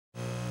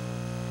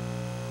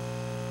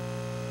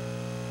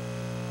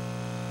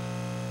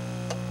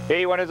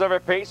E1 is over.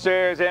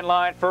 Pacers in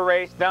line for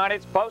race 9.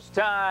 It's post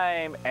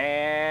time,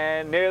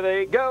 and here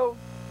they go.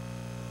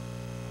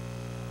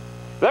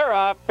 They're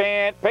up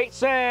and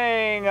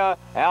pacing.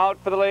 Out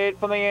for the lead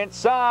from the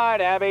inside.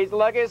 Abby's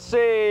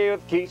Legacy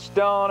with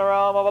Keystone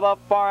Realm over the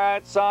far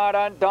outside.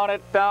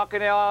 Undaunted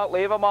Falcon, he'll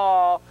leave them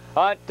all.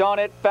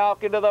 Undaunted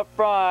Falcon to the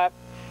front.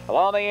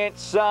 Along the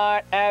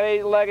inside,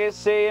 Abby's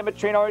Legacy. In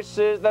between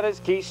horses, that is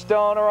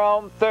Keystone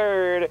Realm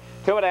third.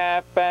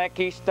 2.5 back,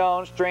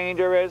 Keystone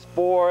Stranger is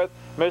fourth.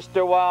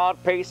 Mr.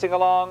 Wild pacing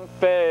along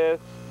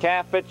fifth.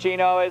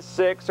 CAFEUCCINO is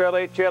 6.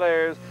 Early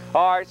Chillers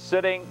are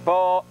Sitting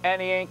Bull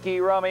and Yankee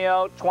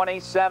Romeo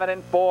 27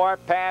 and 4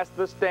 past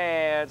the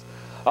stands.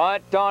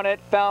 Undaunted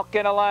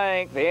Falcon a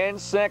length in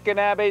second,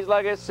 Abby's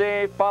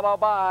Legacy,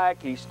 followed by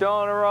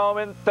Keystone Realm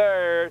in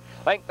third.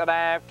 Length and a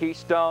half,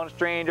 Keystone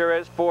Stranger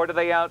is 4 to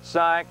the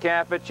outside.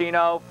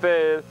 CAFEUCCINO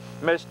fifth.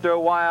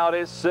 Mr. Wild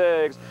is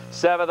 6.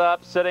 Seventh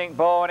up, Sitting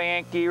Bull and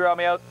Yankee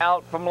Romeo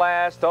out from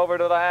last over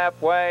to the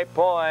halfway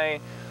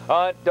point.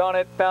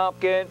 Undaunted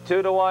Falcon,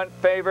 2-1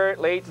 favorite,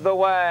 leads the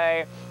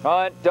way.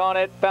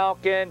 Undaunted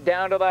Falcon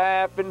down to the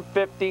half in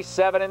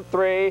 57 and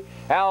 3.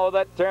 How will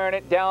that turn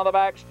it down the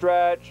back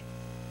stretch?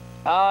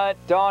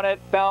 Undaunted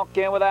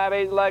Falcon with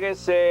Abby's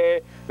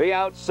Legacy. The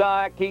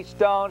outside,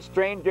 Keystone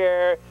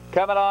Stranger.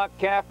 Coming on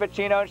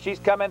CAFEUCCINO. She's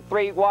coming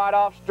 3 wide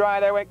off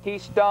stride there with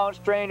Keystone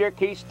Stranger.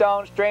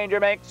 Keystone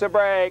Stranger makes a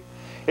break.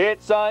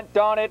 It's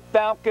Undaunted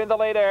Falcon, the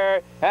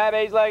leader.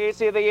 Abby's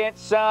Legacy, the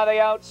inside,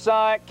 the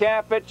outside.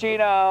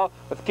 CAFEUCCINO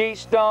with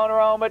Keystone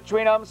Realm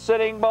between them.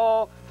 Sitting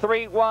Bull,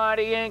 3 wide,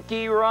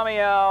 Yankee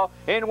Romeo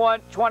in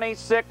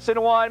 126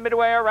 and 1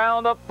 midway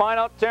around the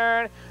final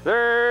turn.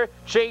 They're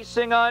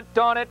chasing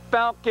Undaunted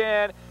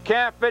Falcon.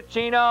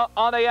 CAFEUCCINO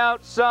on the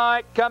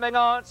outside, coming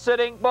on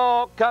Sitting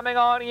Bull, coming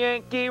on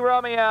Yankee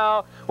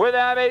Romeo. With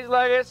Abby's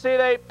Legacy,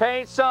 they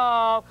pace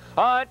off.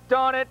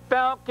 Undaunted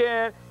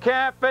Falcon,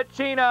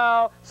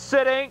 CAFEUCCINO,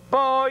 Sitting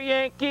Bull,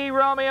 Yankee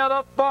Romeo,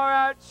 the far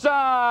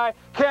outside.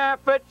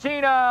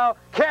 CAFEUCCINO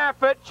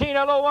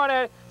to win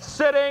it.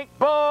 Sitting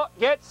Bull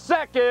gets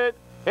second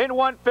in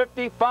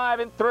 155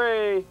 and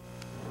 3.